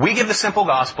 We give the simple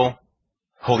gospel.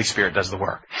 Holy Spirit does the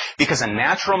work. Because a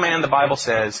natural man, the Bible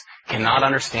says, cannot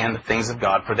understand the things of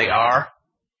God, for they are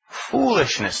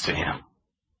foolishness to him.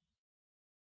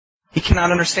 He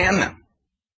cannot understand them.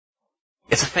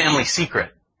 It's a family secret,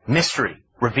 mystery,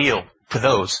 revealed to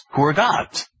those who are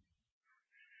God's.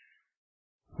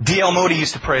 D.L. Moody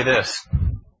used to pray this: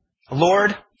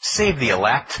 Lord, save the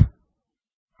elect,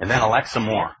 and then elect some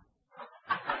more.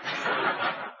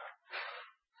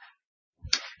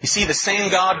 You see, the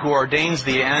same God who ordains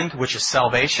the end, which is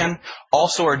salvation,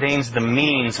 also ordains the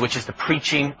means, which is the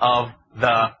preaching of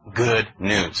the good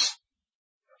news.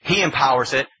 He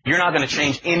empowers it. You're not going to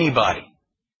change anybody.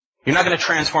 You're not going to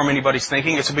transform anybody's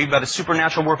thinking. It's going to be by the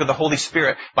supernatural work of the Holy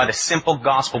Spirit, by the simple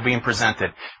gospel being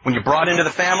presented. When you're brought into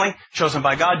the family, chosen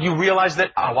by God, you realize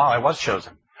that, oh wow, I was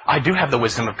chosen. I do have the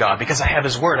wisdom of God because I have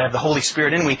His Word. I have the Holy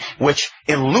Spirit in me, which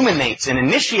illuminates and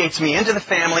initiates me into the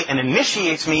family and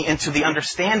initiates me into the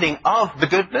understanding of the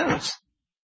good news.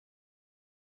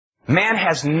 Man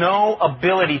has no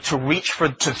ability to reach for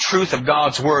the truth of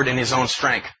God's Word in his own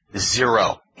strength.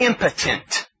 Zero.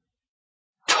 impotent,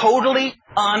 totally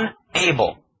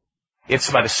unable. It's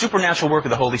by the supernatural work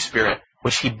of the Holy Spirit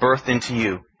which He birthed into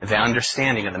you the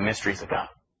understanding of the mysteries of God.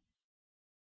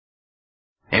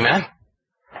 Amen?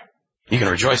 You can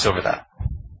rejoice over that.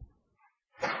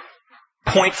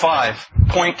 Point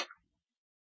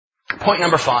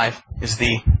number 5 is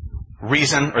the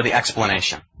reason or the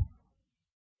explanation.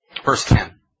 Verse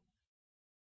 10.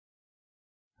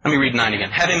 Let me read 9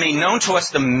 again. Having made known to us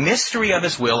the mystery of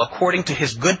His will according to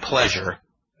His good pleasure,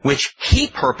 which He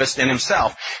purposed in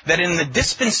Himself, that in the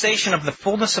dispensation of the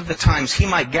fullness of the times He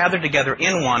might gather together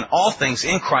in one all things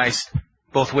in Christ,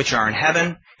 both which are in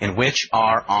heaven and which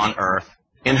are on earth.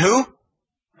 In who?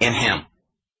 In Him.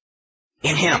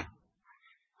 In Him.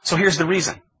 So here's the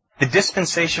reason. The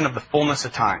dispensation of the fullness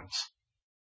of times.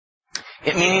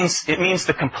 It means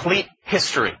the complete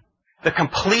history. The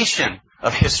completion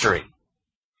of history.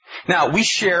 Now, we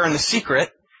share in the secret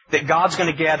that God's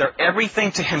going to gather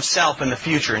everything to Himself in the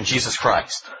future in Jesus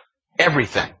Christ.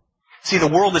 Everything. See, the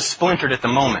world is splintered at the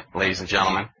moment, ladies and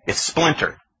gentlemen. It's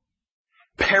splintered.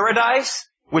 Paradise,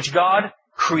 which God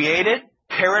created,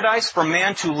 paradise for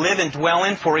man to live and dwell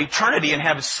in for eternity and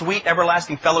have a sweet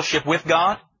everlasting fellowship with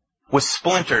God, was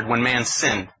splintered when man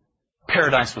sinned.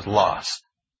 Paradise was lost.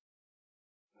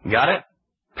 Got it?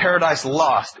 Paradise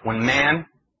lost when man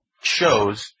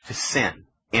chose to sin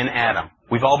in Adam.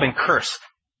 We've all been cursed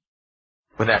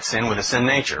with that sin, with a sin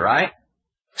nature, right?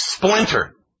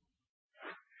 Splintered.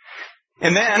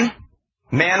 And then,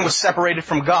 man was separated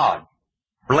from God.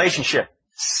 Relationship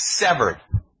severed.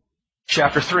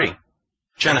 Chapter 3,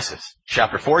 Genesis.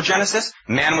 Chapter 4, Genesis.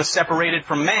 Man was separated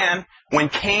from man when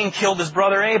Cain killed his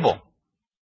brother Abel.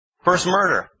 First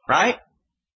murder, right?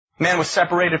 Man was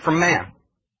separated from man.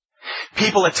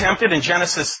 People attempted in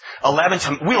Genesis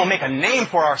 11 we will make a name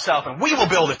for ourselves and we will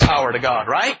build a tower to God,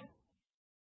 right?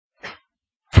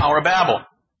 Tower of Babel.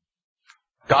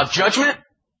 God's judgment.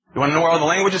 You want to know where all the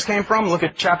languages came from? Look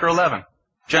at chapter 11,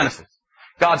 Genesis.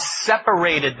 God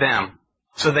separated them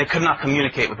so they could not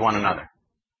communicate with one another.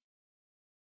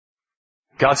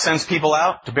 God sends people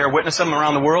out to bear witness of Him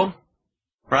around the world,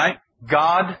 right?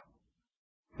 God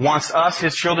wants us,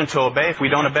 His children, to obey. If we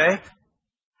don't obey,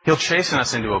 He'll chasten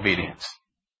us into obedience.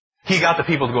 He got the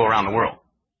people to go around the world.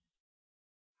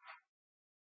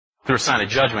 Through a sign of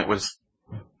judgment was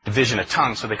division of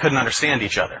tongues, so they couldn't understand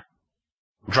each other.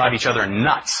 Drive each other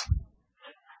nuts.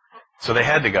 So they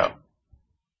had to go.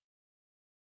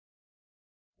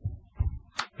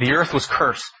 The earth was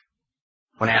cursed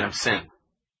when Adam sinned.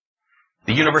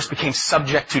 The universe became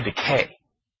subject to decay.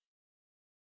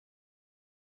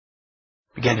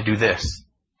 Began to do this.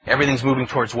 Everything's moving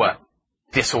towards what?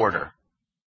 Disorder.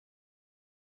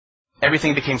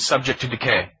 Everything became subject to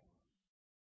decay.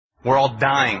 We're all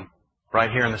dying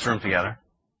right here in this room together.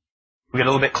 We get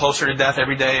a little bit closer to death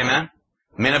every day, amen?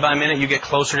 Minute by minute, you get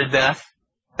closer to death.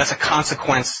 That's a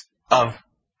consequence of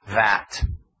that.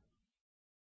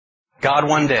 God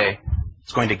one day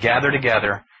is going to gather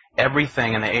together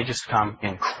everything in the ages to come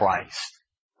in Christ.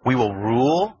 We will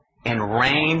rule and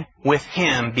reign with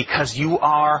Him because you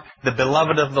are the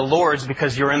beloved of the Lord's,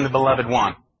 because you're in the beloved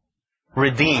one.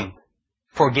 Redeemed,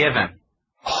 forgiven,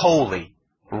 holy,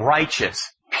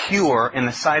 righteous, pure in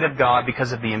the sight of God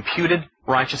because of the imputed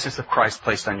righteousness of Christ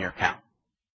placed on your account.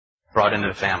 Brought into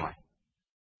the family.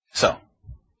 So,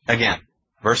 again,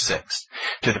 verse 6.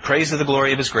 To the praise of the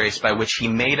glory of His grace by which He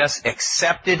made us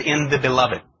accepted in the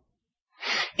beloved.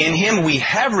 In Him we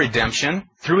have redemption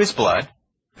through His blood,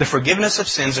 the forgiveness of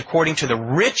sins according to the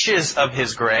riches of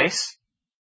His grace,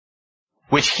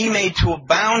 which He made to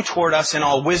abound toward us in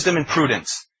all wisdom and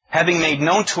prudence, having made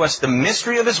known to us the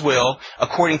mystery of His will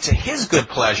according to His good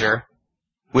pleasure,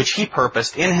 which He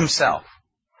purposed in Himself,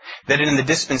 that in the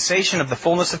dispensation of the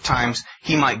fullness of times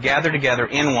He might gather together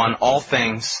in one all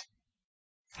things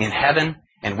in heaven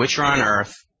and which are on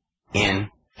earth in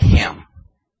Him.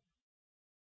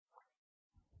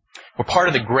 We're part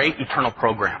of the great eternal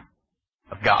program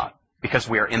of God because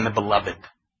we are in the beloved.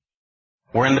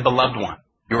 We're in the beloved one.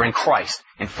 You're in Christ,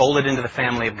 enfolded into the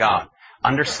family of God.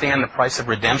 Understand the price of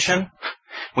redemption.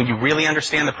 When you really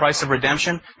understand the price of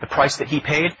redemption, the price that He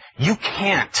paid, you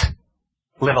can't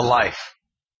live a life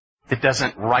that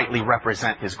doesn't rightly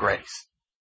represent His grace.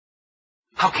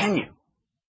 How can you?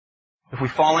 If we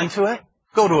fall into it,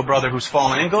 go to a brother who's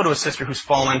fallen and go to a sister who's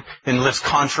fallen and lives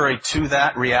contrary to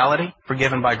that reality,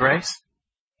 forgiven by grace,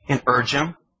 and urge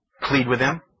him, plead with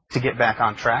him to get back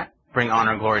on track, bring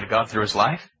honor and glory to God through his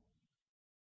life.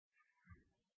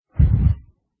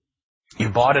 You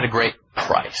bought at a great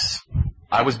price.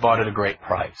 I was bought at a great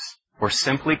price. We're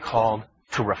simply called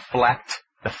to reflect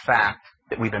the fact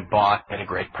that we've been bought at a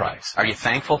great price. Are you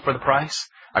thankful for the price?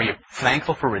 Are you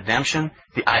thankful for redemption?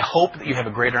 I hope that you have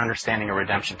a greater understanding of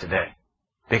redemption today.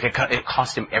 Because it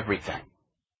cost him everything.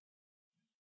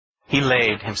 He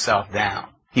laid himself down.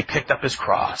 He picked up his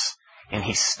cross, and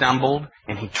he stumbled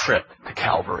and he tripped to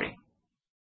Calvary.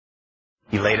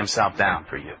 He laid himself down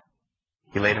for you.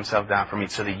 He laid himself down for me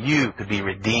so that you could be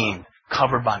redeemed,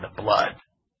 covered by the blood,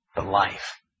 the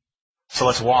life. So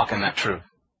let's walk in that truth.